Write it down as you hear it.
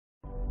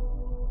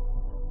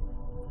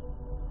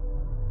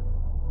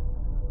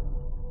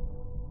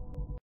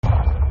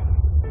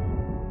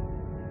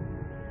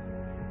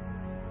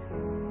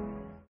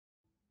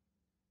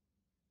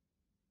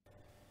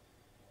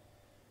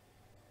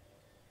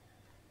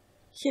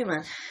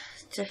Human,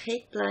 to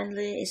hate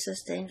blindly is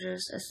as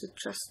dangerous as to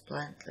trust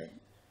blindly.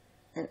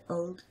 An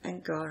old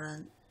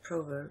Angaran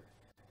proverb.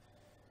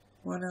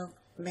 One of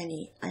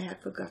many I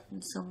had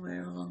forgotten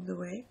somewhere along the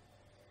way.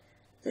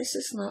 This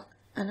is not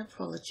an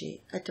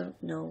apology. I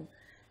don't know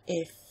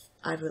if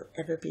I will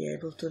ever be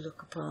able to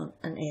look upon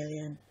an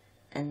alien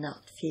and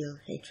not feel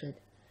hatred.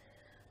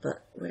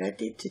 But what I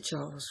did to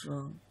Charles was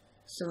wrong,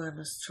 so I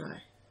must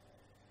try.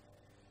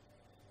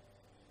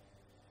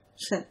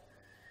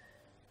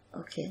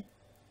 Okay.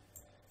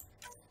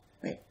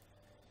 Wait.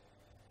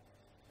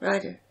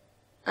 Ryder,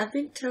 I've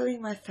been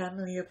telling my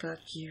family about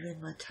you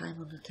and my time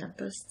on the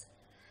Tempest.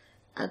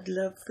 I'd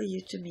love for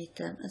you to meet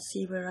them and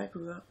see where I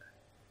grew up.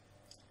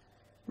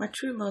 My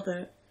true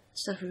mother,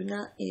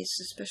 Sahuna, is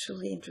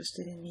especially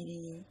interested in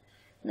meeting you.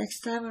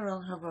 Next time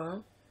around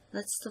Haval,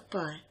 let's stop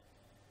by.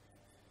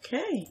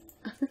 Okay.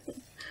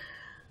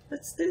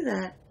 Let's do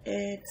that.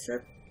 It's a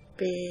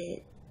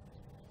bit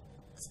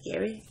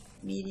scary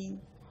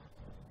meeting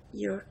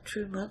your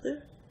true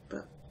mother,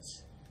 but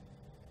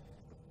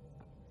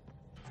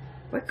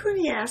why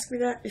couldn't he ask me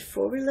that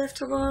before we left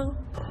Haval?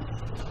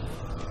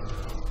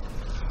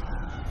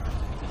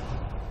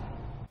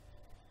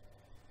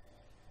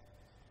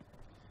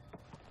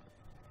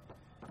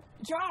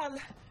 Jarl!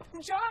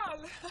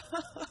 Jarl!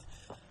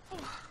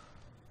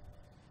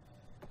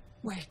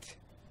 Wait.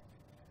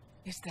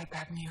 Is there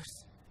bad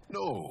news?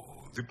 No,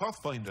 the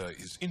Pathfinder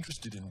is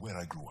interested in where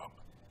I grew up.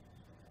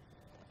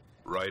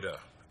 Ryder,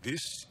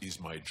 this is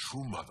my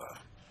true mother,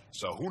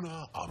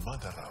 Sahuna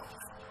Amadarao.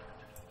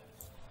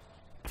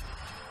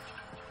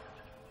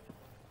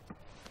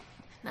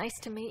 Nice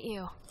to meet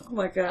you. Oh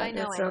my god, I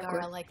know that's Angara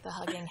awkward. liked the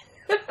hugging.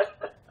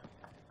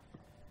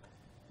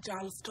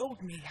 Giles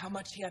told me how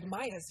much he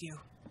admires you.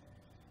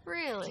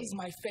 Really? He's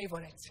my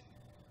favorite.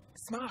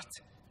 Smart,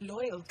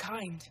 loyal,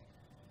 kind.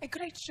 A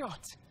great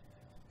shot.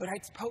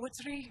 Writes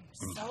poetry,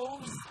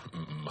 sews.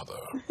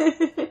 Mother.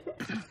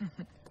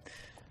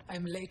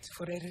 I'm late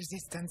for a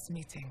resistance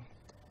meeting.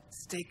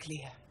 Stay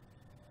clear.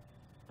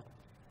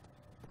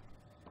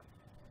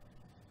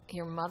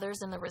 Your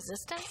mother's in the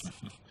resistance?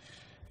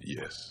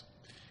 Yes.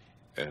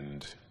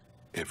 And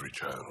every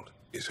child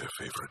is her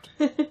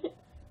favorite.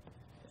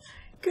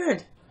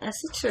 Good, as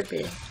it should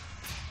be.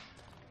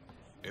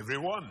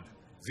 Everyone,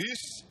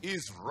 this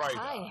is Ryder.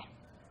 Hi.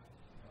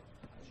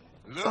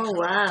 Look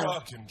Oh, at wow. the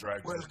Darkin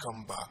Dragon.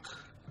 Welcome back.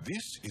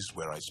 This is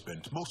where I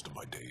spent most of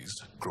my days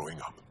growing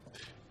up.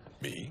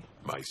 Me,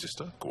 my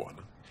sister,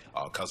 Guana,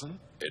 our cousin,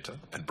 Etta,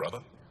 and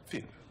brother,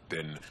 Finn.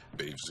 Then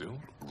Bavzil,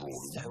 Rory.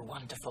 So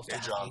wonderful to Hey,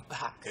 have Jarl. you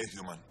back. Hey,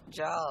 human.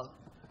 Jarl,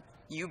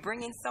 you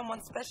bringing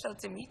someone special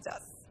to meet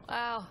us.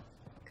 Wow.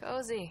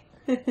 Cozy.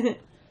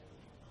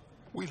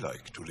 We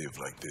like to live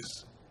like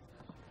this.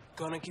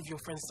 Gonna give your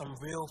friends some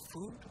real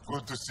food?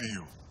 Good to see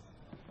you.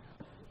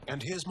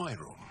 And here's my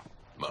room,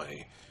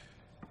 my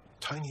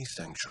tiny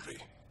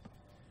sanctuary.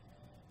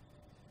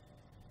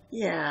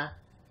 Yeah,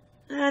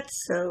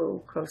 that's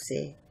so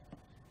cozy,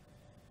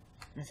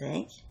 I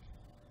think.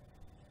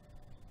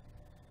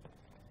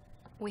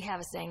 We have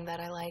a saying that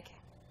I like.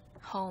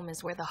 Home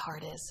is where the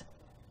heart is.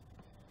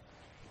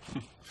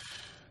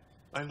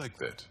 I like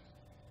that.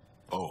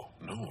 Oh,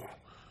 no.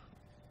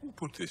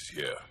 Put this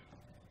here.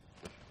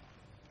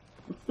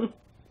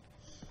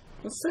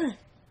 What's that?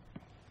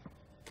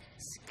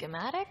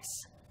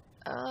 Schematics?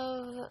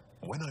 Of...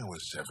 When I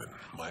was 7,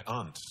 my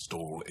aunt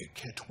stole a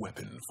Ket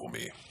weapon for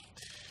me.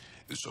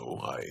 So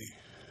I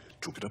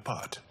took it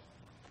apart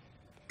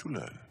to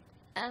learn.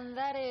 And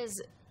that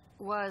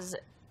was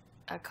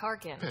a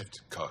Karkin. Pet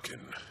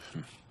Karkin.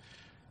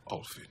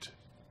 Alfit.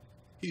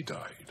 He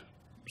died.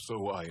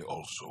 So I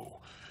also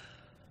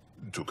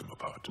took him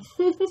apart.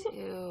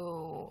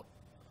 To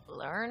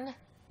learn?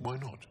 Why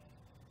not?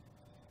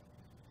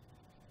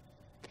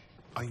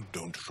 I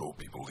don't show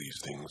people these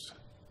things.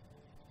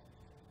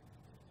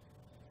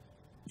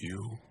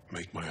 You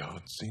make my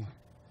heart sing.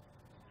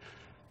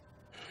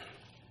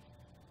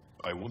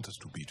 I want us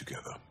to be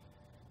together.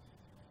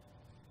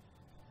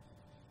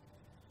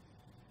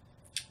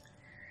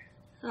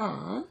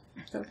 Aw,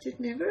 I thought you'd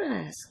never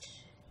ask.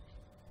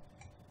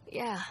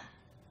 Yeah,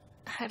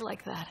 I'd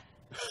like that.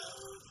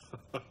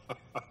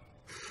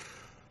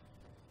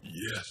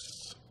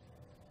 Yes.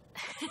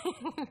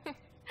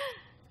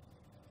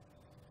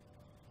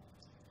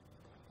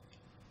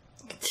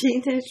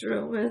 Teenage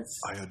romance.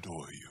 I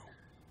adore you.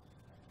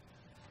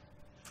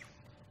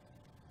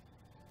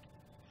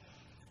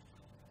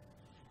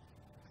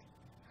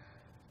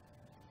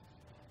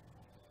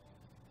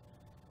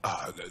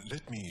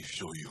 Let me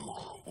show you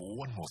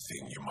one more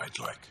thing you might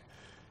like.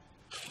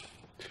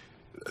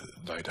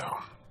 Lie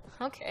down.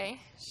 Okay,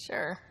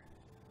 sure.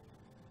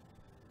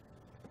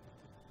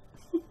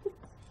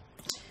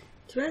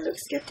 Do I look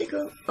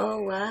skeptical?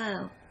 Oh,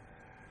 wow.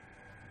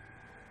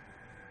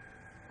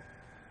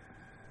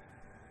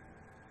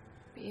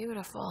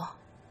 Beautiful.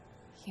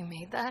 You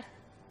made that?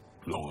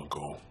 Long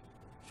ago.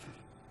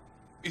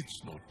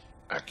 It's not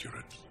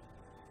accurate.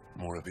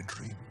 More of a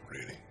dream,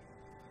 really.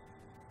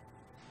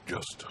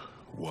 Just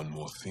one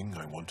more thing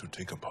I want to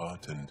take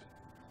apart and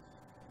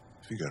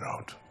figure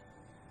out.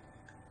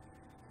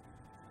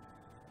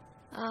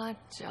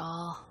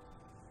 Joel.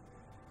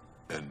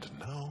 And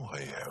now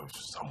I have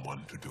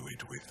someone to do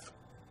it with.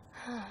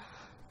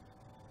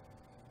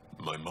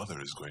 My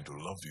mother is going to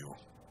love you.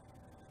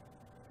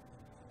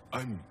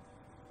 I'm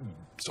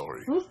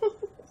sorry.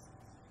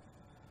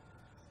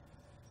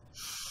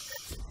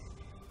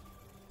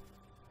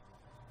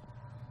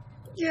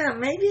 Yeah,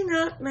 maybe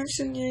not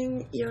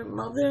mentioning your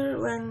mother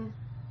when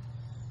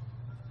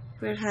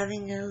we're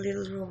having a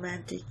little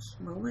romantic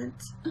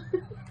moment.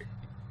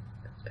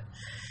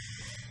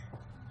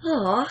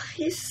 Aw,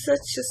 he's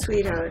such a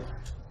sweetheart.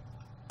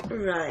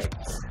 Right.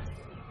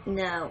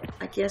 Now,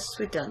 I guess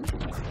we're done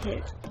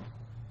here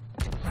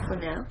for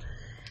now.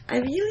 I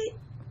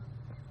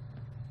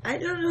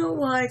don't know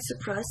why it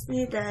surprised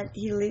me that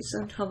he lives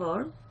on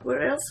Havar.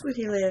 Where else would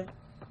he live?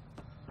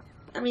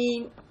 I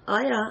mean,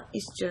 Aya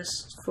is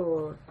just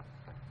for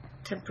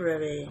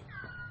temporary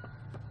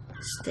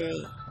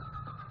stay.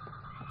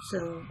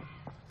 So,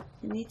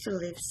 you need to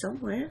live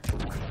somewhere.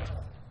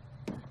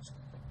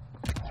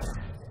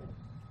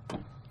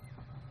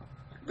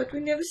 But we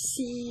never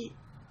see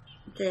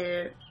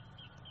the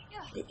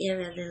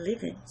area they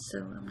live in, so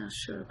I'm not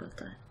sure about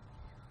that.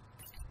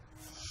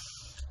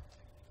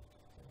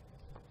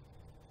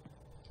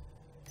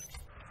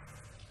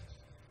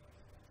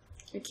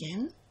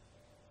 Again?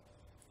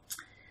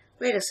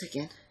 Wait a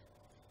second.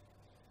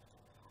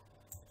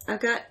 I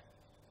got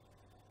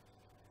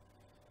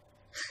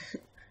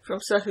from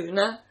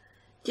Sahuna.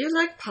 Do you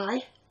like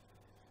pie?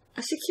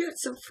 I secured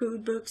some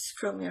food books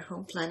from your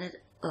home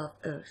planet of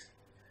Earth.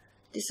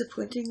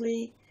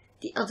 Disappointingly,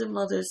 the other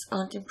mothers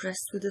aren't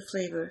impressed with the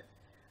flavor.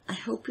 I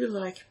hope you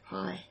like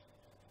pie.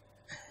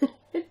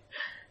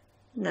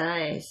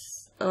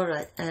 Nice.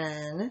 Alright,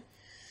 and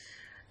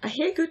I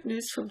hear good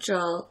news from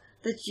Joel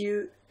that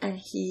you and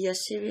he are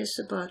serious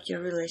about your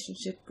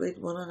relationship with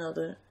one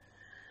another.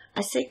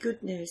 I say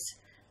good news,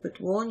 but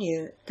warn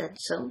you that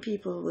some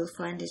people will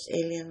find this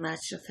alien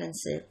match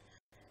offensive.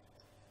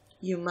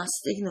 You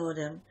must ignore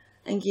them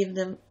and give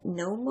them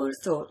no more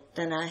thought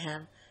than I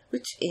have,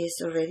 which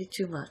is already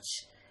too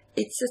much.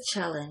 It's a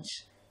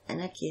challenge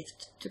and a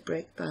gift to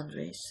break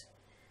boundaries.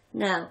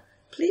 Now,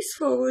 please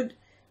forward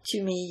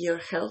to me your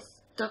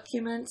health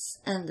documents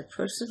and the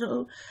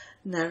personal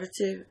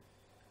narrative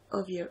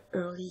of your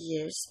early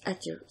years at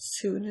your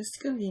soonest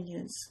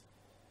convenience.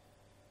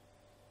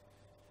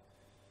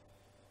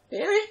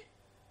 Really?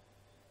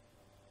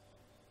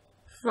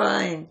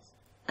 Fine.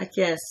 I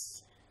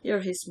guess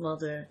you're his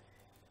mother.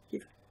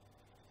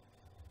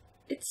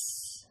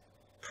 It's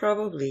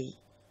probably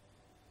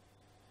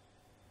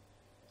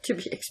to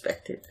be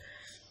expected.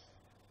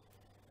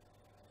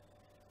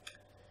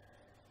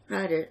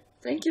 Rather,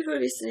 thank you for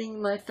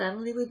visiting my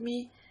family with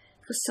me.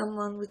 For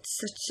someone with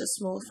such a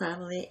small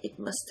family, it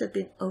must have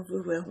been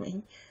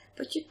overwhelming,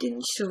 but you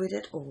didn't show it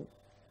at all.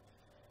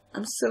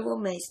 I'm so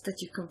amazed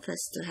that you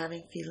confessed to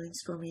having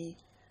feelings for me,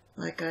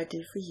 like I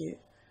do for you.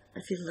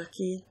 I feel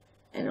lucky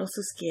and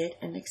also scared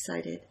and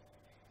excited.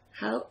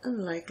 How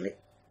unlikely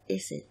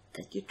is it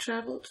that you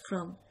traveled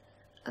from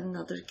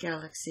another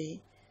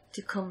galaxy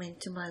to come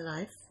into my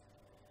life?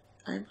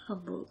 I'm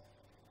humbled.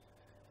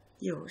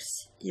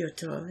 Yours, your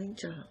darling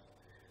John.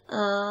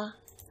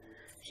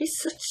 He's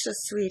such a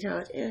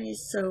sweetheart, and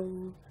he's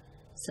so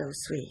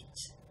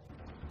sweet.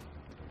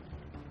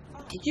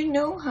 Did you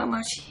know how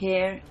much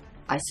hair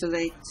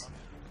isolates?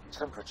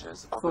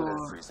 Temperatures are below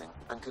freezing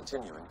and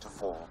continuing to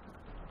fall.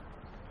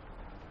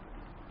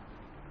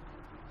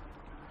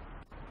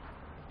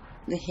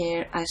 The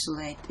hair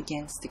isolate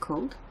against the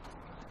cold?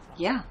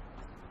 Yeah.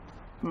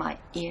 My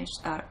ears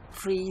are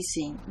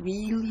freezing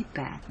really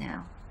bad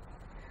now.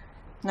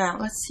 Now,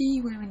 let's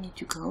see where we need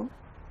to go.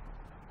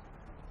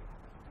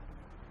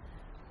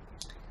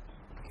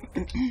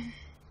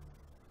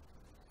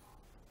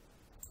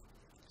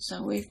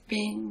 So we've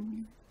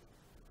been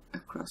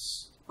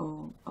across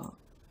all of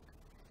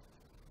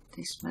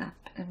this map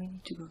and we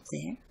need to go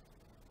there.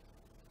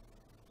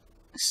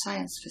 A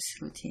science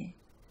facility.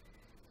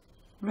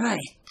 Right,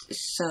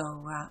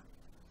 so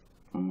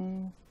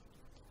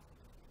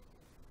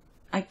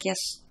I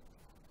guess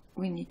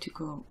we need to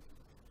go.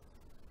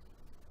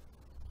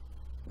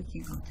 We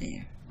can go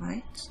there,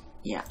 right?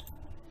 Yeah.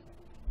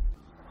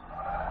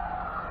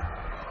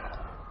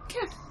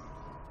 Okay.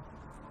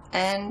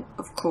 And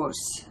of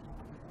course,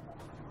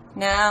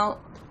 now,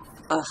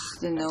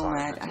 the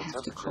nomad, I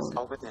have to call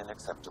are within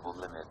acceptable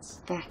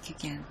limits. Back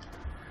again.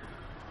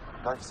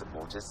 Life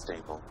support is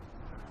stable.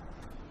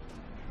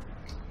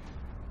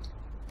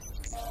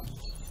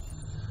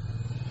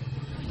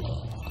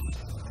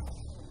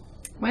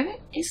 When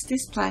is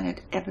this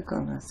planet ever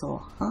gonna thaw,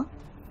 huh?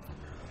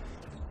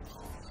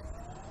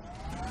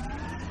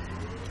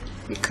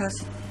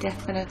 Because it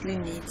definitely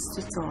needs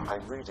to thaw.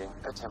 I'm reading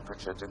a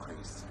temperature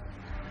decrease.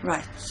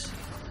 Right.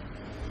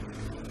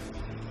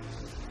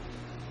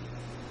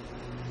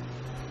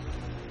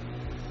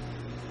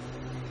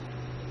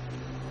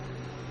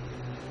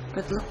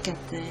 But look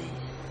at the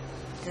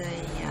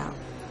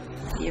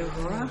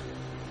aurora.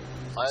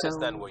 I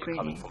understand so where pretty. you're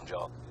coming from,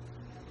 John.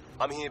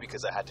 I'm here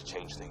because I had to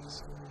change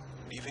things.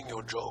 Leaving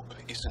your job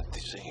isn't the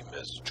same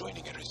as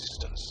joining a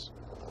resistance.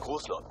 Of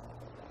course not.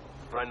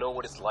 But I know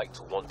what it's like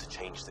to want to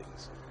change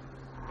things.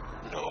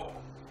 No.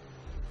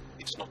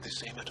 It's not the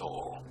same at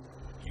all.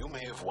 You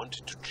may have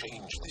wanted to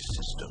change the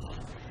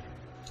system.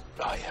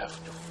 I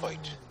have to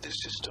fight the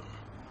system.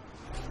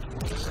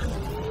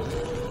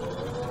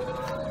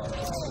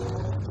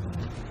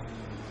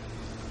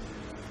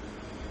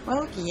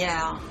 Well,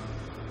 yeah.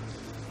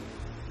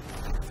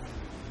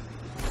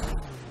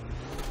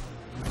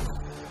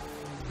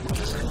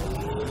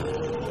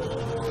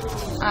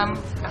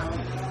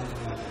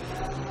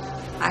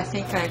 I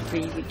think I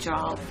agree with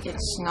Joel.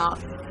 It's not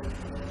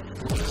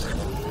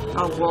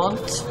a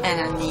want and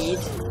a need.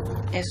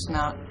 It's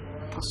not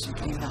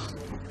possibly not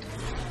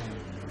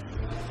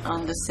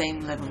on the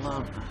same level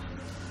of,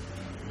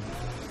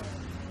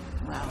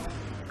 well,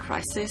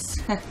 crisis.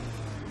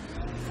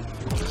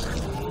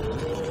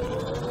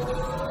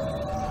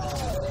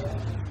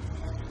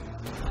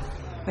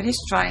 But he's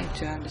trying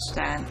to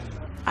understand,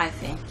 I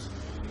think.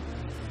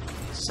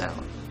 So,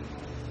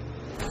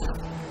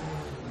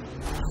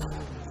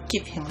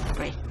 give him a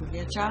break, will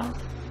you, child?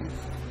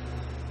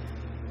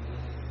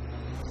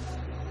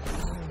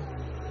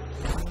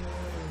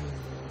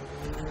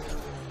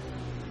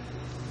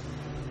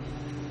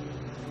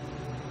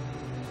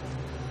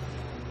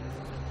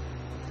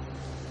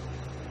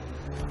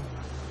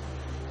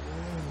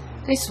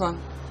 This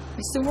one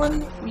is the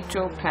one we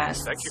drove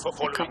past a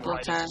couple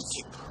of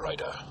times.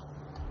 Ryder.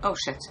 Oh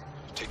shit.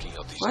 Taking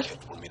out these What?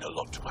 kit will mean a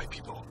lot to my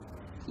people.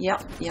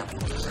 Yep.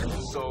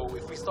 So,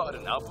 if we started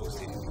an outpost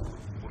here,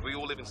 would we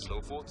all live in snow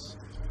forts?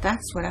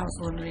 That's what I was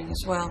wondering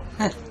as well.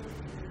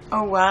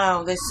 Oh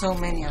wow, there's so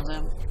many of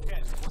them.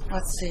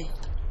 Let's see.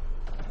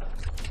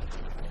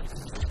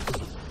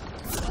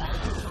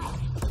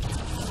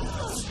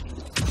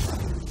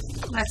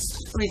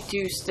 Let's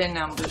reduce the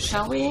number,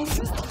 shall we?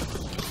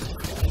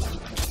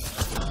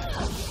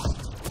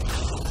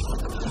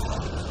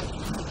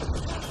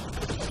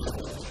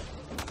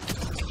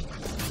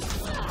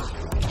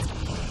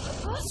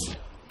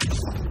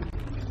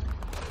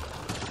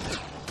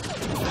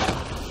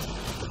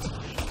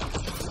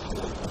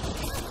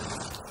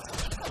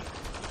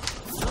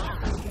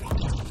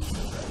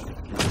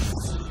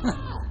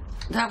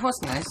 That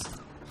was nice.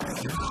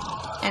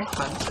 And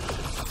fun.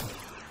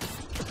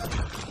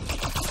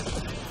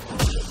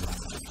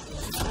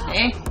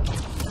 Hey,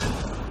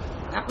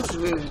 that was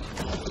rude.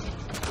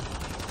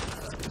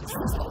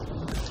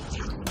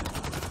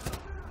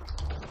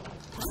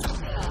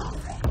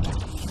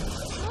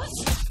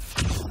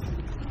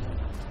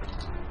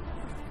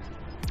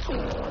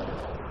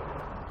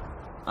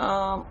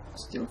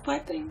 Still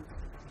fighting?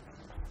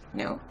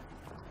 No.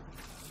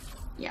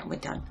 Yeah, we're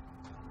done.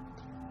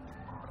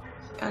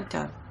 I'm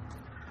done.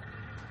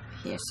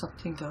 Here's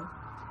something though.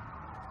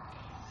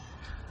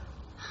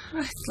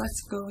 Right,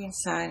 let's go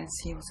inside and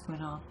see what's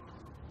going on.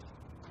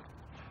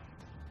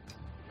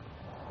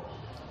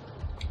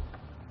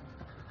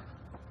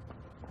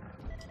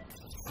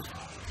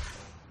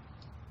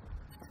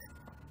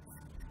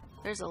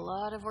 There's a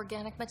lot of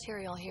organic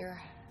material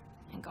here.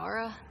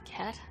 Angara,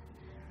 cat,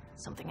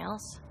 something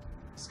else.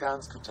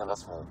 Scans could tell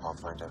us more,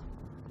 Pathfinder.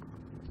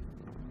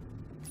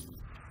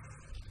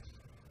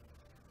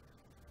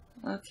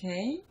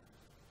 Okay.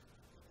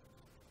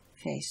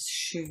 Face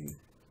shoe.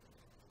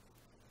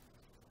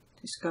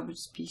 Discovered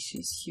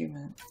species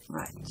human.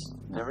 Right.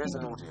 There is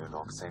an audio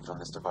log saved on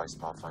this device,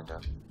 Pathfinder.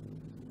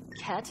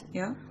 Cat?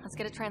 Yeah? Let's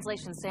get a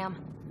translation, Sam.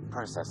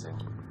 Processing.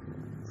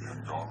 The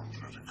Angara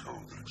genetic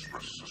code that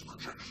expresses this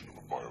projection of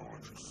a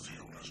bioelectric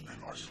field has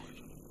been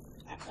isolated.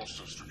 The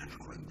process to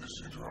integrate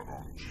this into our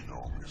own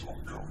genome is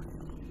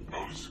ongoing.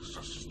 Early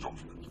success is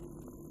documented.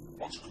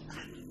 Once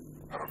complete,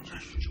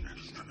 adaptation should be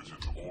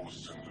distributed to all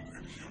ascendant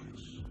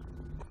adherents.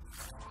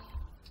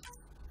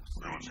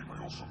 Ability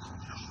may also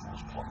prove useful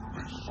as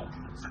planet-based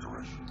soldier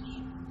configurations.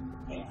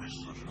 All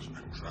research has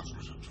been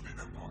transmitted to the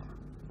Empire.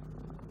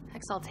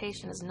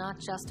 Exaltation is not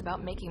just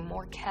about making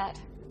more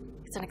cat.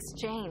 It's an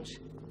exchange.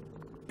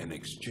 An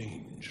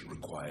exchange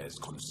requires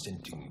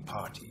consenting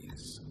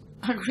parties.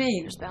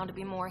 Agreed. There's bound to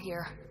be more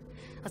here.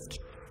 Let's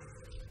keep...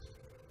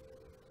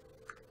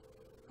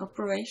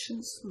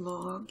 Operations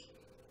log.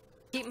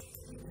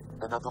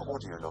 Another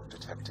audio log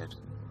detected.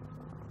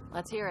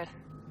 Let's hear it.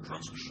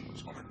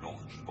 Transmissions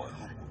unacknowledged by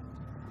whom?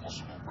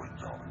 Possible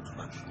breakdown in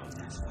connection and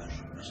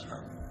information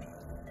mishandled.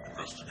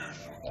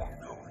 Investigation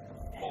ongoing.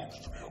 Logs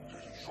to be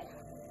updated shortly.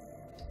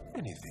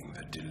 Anything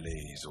that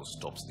delays or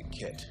stops the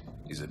Ket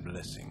is a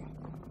blessing.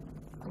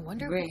 I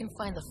wonder if Great. we can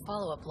find the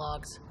follow-up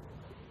logs.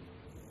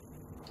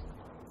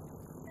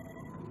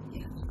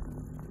 Yeah.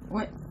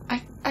 What?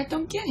 I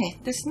don't get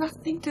it. There's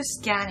nothing to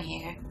scan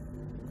here.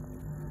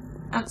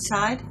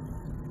 Outside?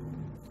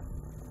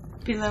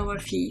 Below our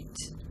feet?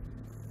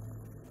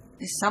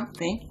 There's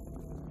something.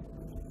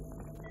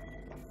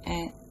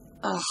 And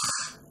ugh.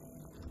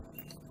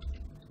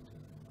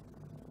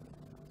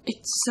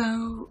 It's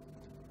so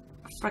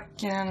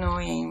freaking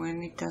annoying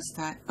when it does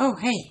that. Oh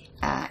hey,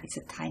 it's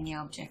a tiny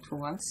object for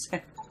once.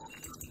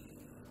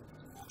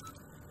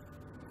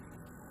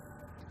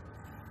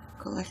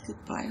 Collected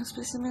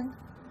biospecimen.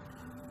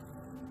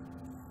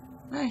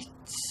 Right.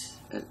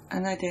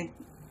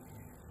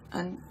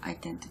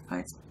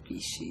 Unidentified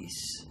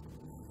species.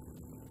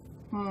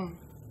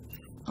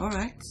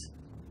 Alright.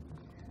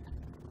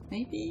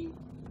 Maybe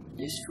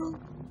useful.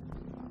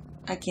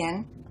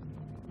 Again.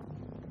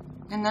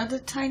 Another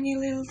tiny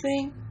little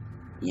thing.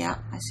 Yeah,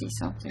 I see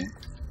something.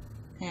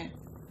 There.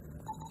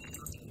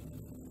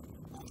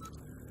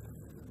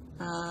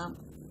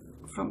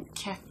 From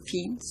cat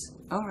fiends.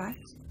 Alright.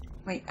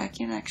 Wait, I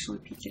can actually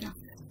pick it up.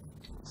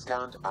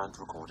 Scanned and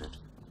recorded.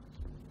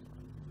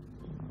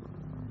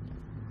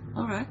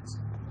 Alright.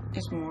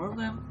 There's more of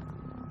them.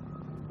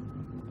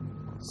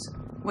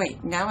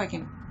 Wait, now I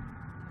can...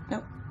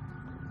 Nope.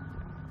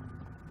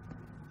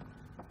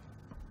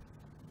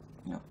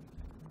 Nope.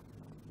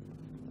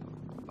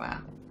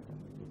 Wow.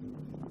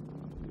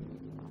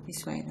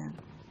 This way then.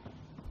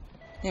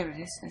 There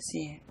it is, I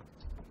see it.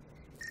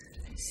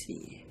 I see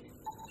it.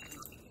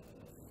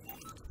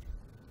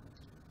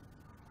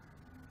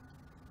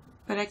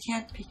 But I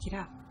can't pick it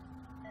up.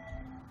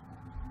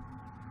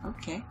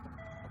 Okay.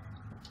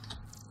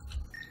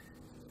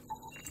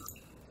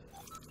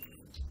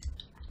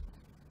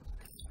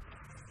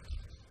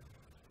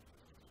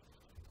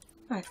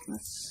 Right,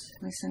 let's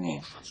listen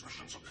in.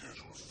 Transmissions appear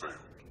to have failed.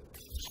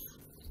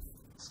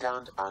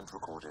 Scanned and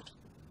recorded.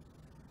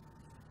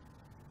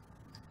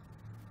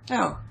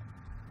 Oh.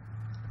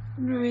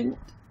 Ruined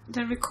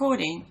the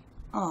recording.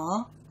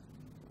 Aww.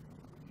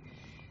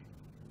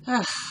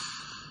 Ah.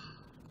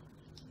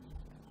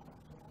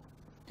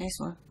 This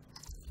one.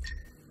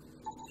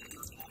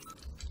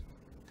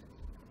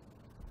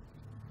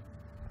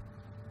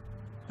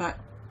 But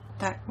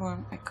that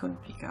one I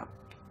couldn't pick up.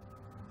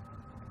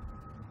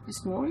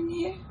 There's more in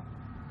here?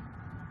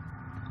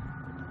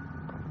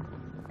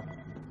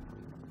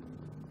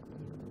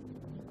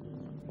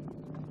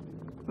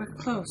 We're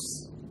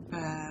close, but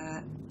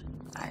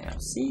I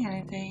don't see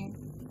anything.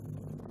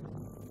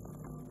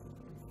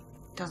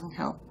 Doesn't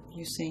help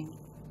using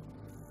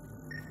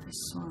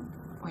this one.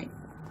 Wait,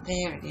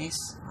 there it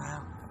is.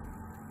 Wow.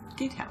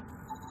 Did help.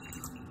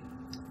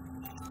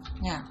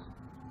 Now.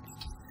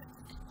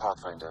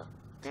 Pathfinder,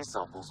 these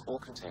samples all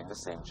contain the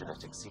same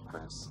genetic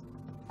sequence.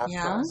 At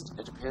Yeah. first,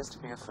 it appears to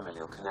be a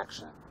familial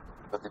connection,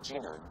 but the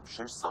genome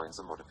shows signs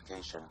of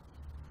modification.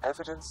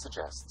 Evidence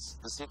suggests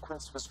the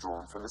sequence was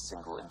drawn from a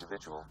single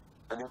individual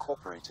and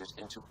incorporated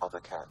into other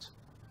cat.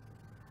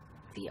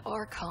 The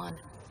Archon.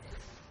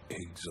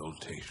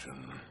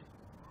 Exaltation.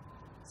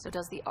 So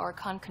does the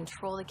Archon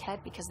control the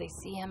cat because they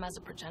see him as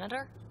a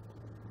progenitor?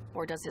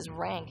 Or does his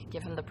rank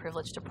give him the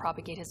privilege to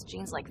propagate his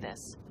genes like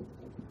this?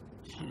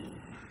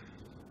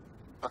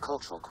 A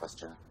cultural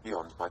question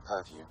beyond my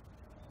purview.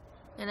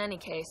 In any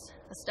case,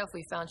 the stuff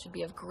we found should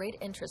be of great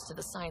interest to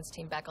the science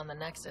team back on the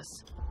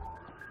Nexus.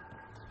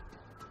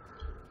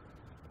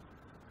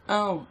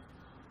 Oh.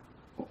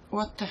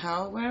 What the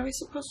hell? Where are we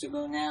supposed to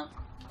go now?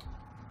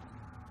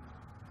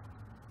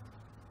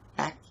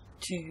 Back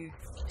to...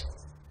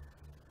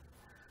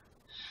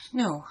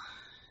 No.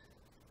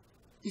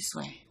 This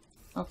way.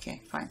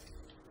 Okay, fine.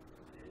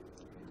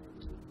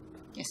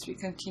 Yes, we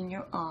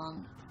continue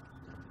on.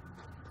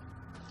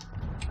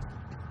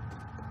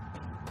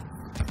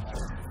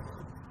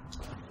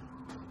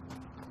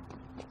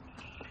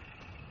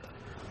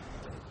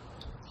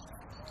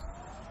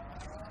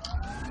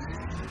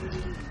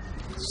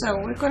 So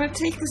we're gonna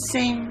take the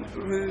same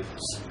route,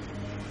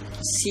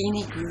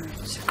 scenic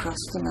route across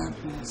the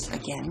mountains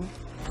again.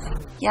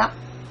 Yep.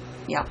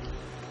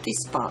 This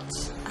spot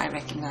I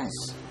recognize.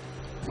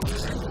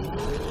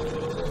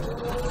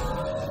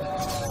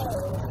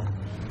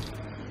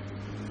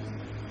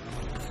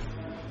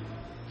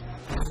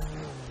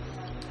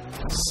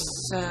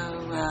 So,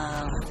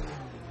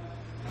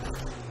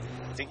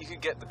 Think you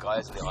could get the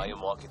guys in the iron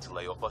market to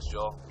lay off us,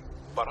 Joel?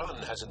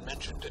 Baran hasn't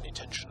mentioned any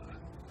tension.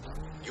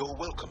 You're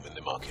welcome in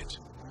the market.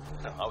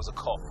 No, I was a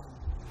cop.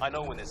 I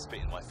know when they're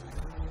spitting my food.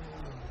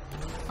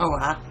 oh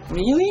wow,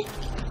 really?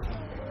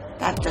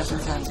 That doesn't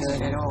sound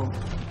good at all.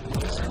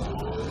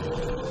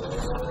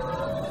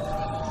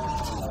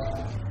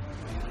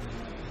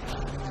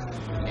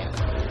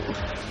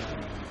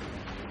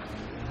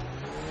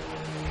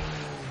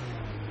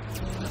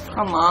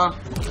 Come on.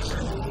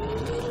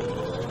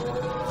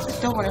 I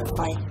don't want to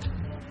fight.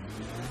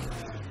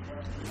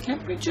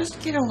 Can't we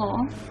just get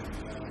along?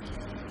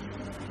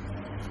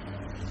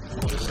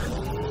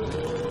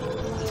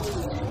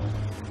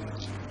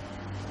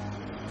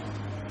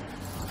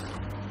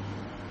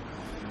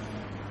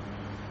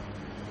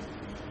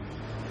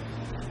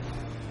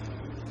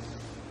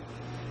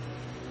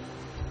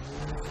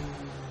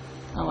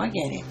 Oh, I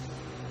get it.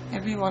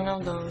 Every one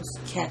of those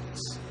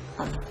cats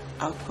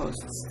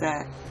outposts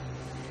that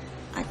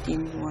I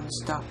didn't want to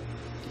stop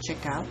to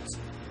check out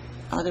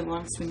are the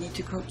ones we need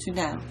to go to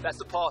now. That's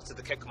the part of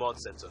the Ket Command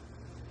Center.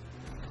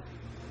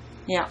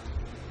 Yeah.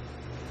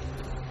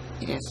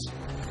 It is.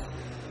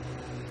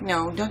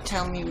 No, don't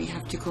tell me we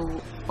have to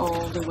go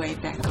all the way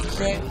back up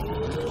there.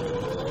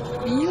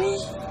 Really?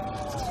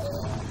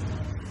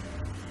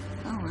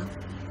 Oh well.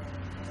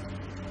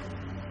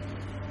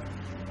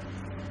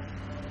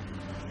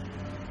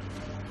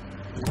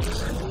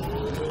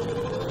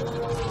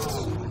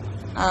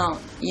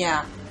 Oh,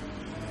 yeah.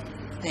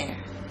 There.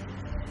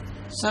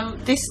 So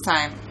this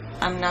time,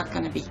 I'm not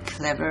gonna be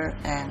clever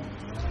and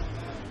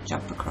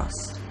jump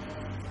across.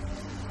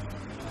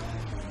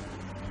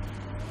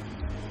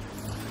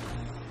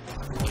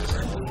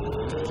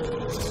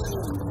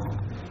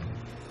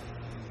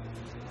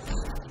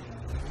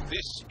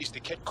 This is the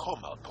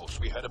Ketcom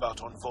outpost we heard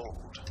about on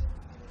Vold.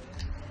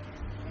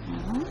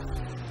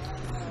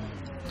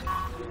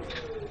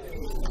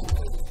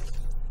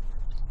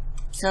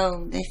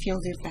 So they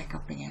filled it back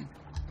up again.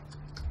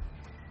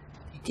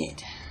 They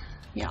did.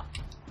 Yeah.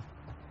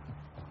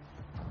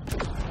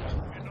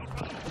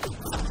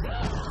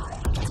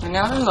 We're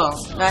not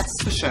alone,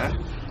 that's for sure.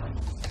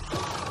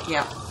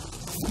 Yeah.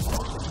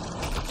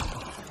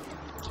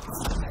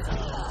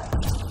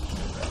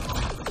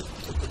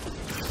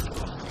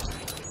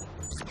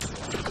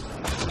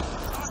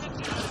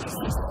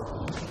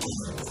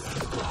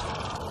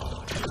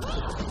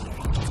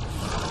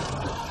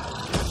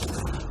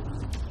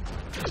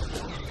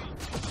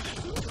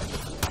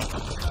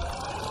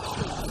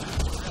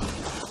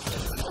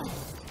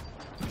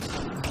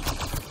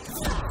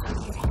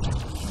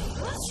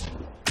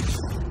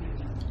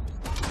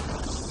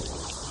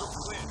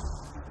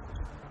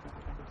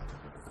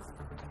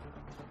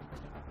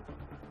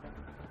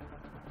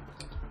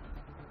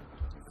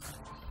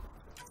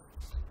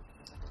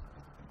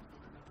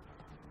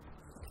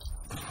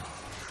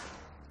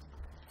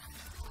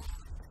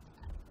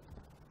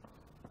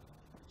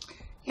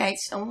 Yeah,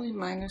 it's only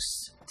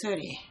minus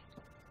 30.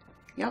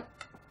 Yep,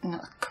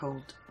 not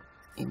cold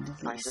in the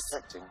I'm least.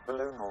 detecting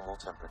below normal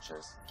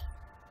temperatures.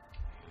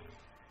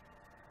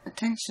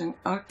 Attention,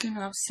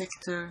 Arcanov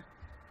Sector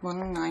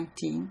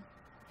 119,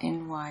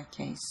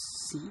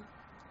 NYKC.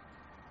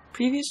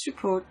 Previous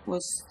report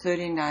was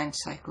 39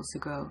 cycles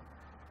ago.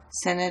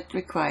 Senate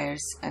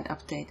requires an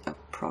update of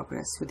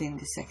progress within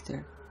the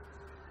sector.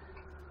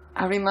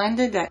 A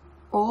reminder that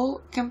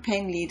all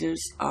campaign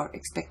leaders are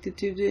expected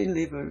to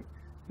deliver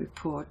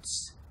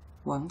reports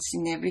once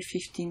in every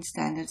 15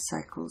 standard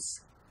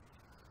cycles.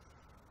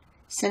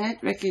 Senate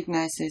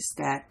recognizes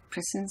that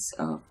presence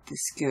of the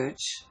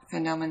scourge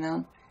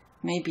phenomenon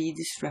may be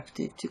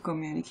disruptive to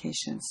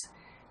communications.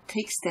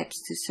 Take steps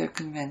to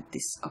circumvent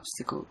this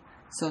obstacle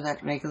so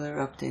that regular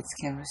updates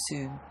can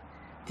resume.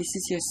 This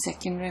is your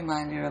second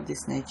reminder of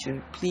this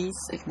nature. Please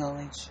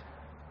acknowledge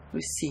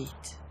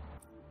receipt.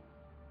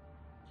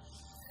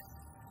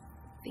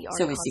 The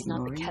So Archon's he's not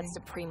the ignoring Ket me?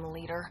 Supreme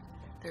leader.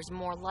 There's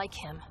more like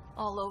him,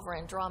 all over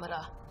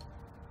Andromeda.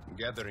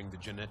 Gathering the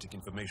genetic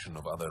information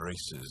of other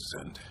races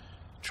and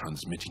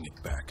transmitting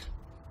it back.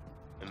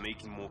 And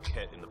making more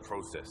Ket in the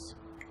process.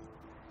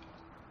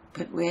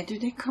 But where do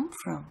they come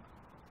from?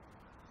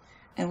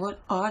 And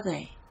what are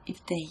they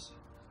if they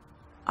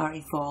are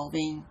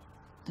evolving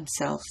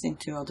themselves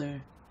into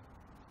other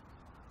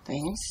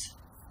things?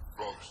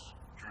 Rose,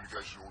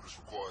 communication orders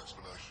require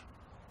explanation.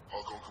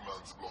 Archon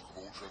commands a block of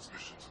all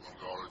transmissions of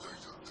Angara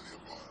data to the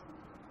Empire.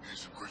 It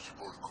is a breach of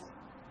protocol.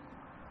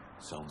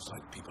 Sounds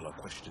like people are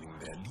questioning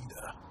their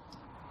leader.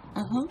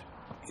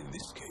 In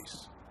this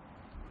case.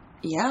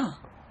 Yeah.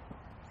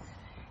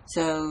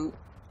 So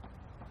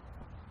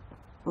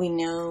we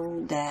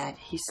know that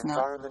he's not.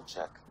 Environment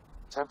check.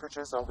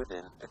 Temperatures are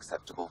within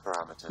acceptable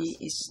parameters. He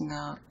is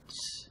not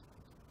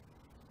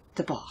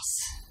the boss.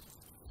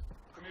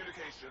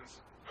 Communications.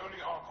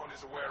 Only Archon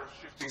is aware of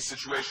shifting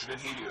situation in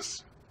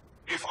Helios.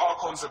 If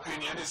Archon's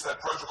opinion is that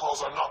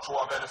protocols are not to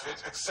our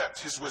benefit, accept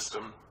his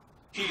wisdom.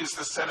 He is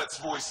the Senate's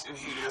voice in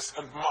Helios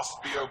and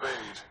must be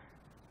obeyed.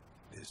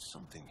 There's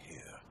something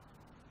here.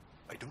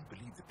 I don't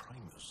believe the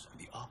Primus and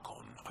the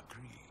Archon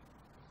agree.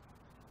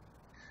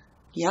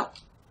 Yep,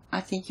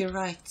 I think you're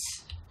right.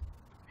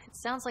 It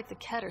sounds like the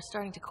Ket are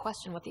starting to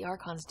question what the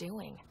Archon's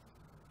doing.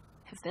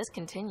 If this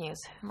continues,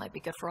 it might be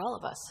good for all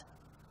of us.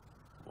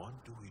 What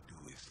do we do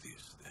with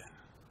this, then?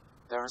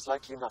 There is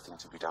likely nothing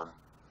to be done,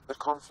 but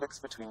conflicts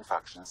between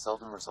factions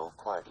seldom resolve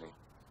quietly.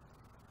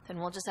 Then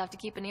we'll just have to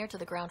keep an ear to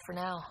the ground for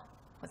now.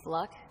 With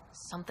luck,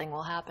 something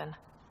will happen.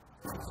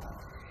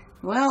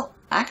 Well,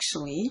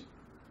 actually,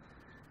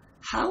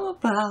 how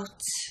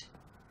about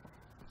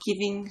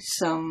giving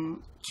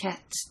some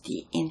cats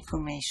the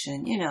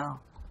information, you know,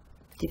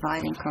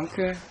 divide and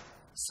conquer,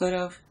 sort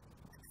of.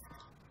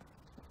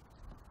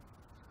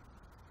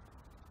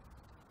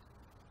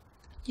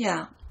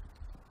 Yeah.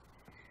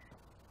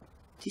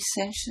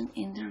 Dissension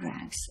in the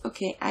ranks.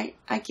 Okay,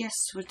 I guess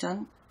we're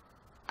done.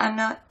 I'm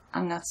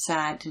not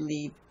sad to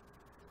leave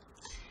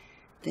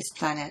this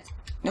planet.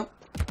 Nope.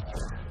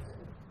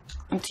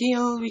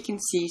 Until we can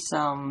see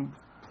some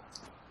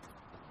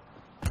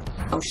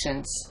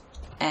oceans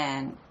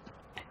and,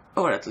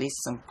 or at least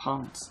some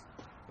ponds.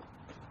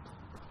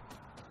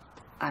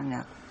 I'm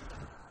not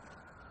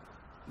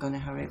gonna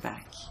hurry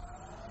back.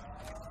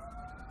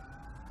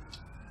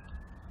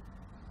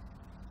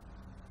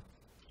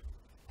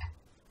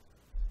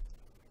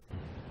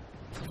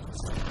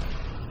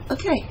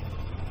 Okay,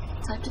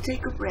 time to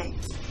take a break.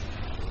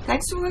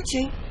 Thanks for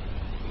watching.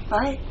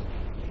 Bye.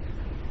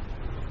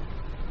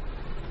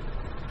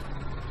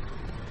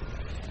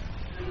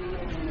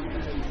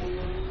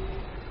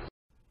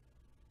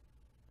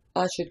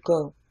 I should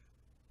go.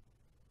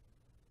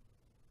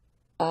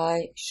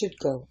 I should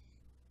go.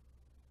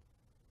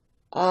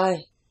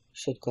 I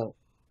should go.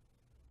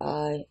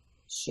 I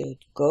should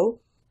go.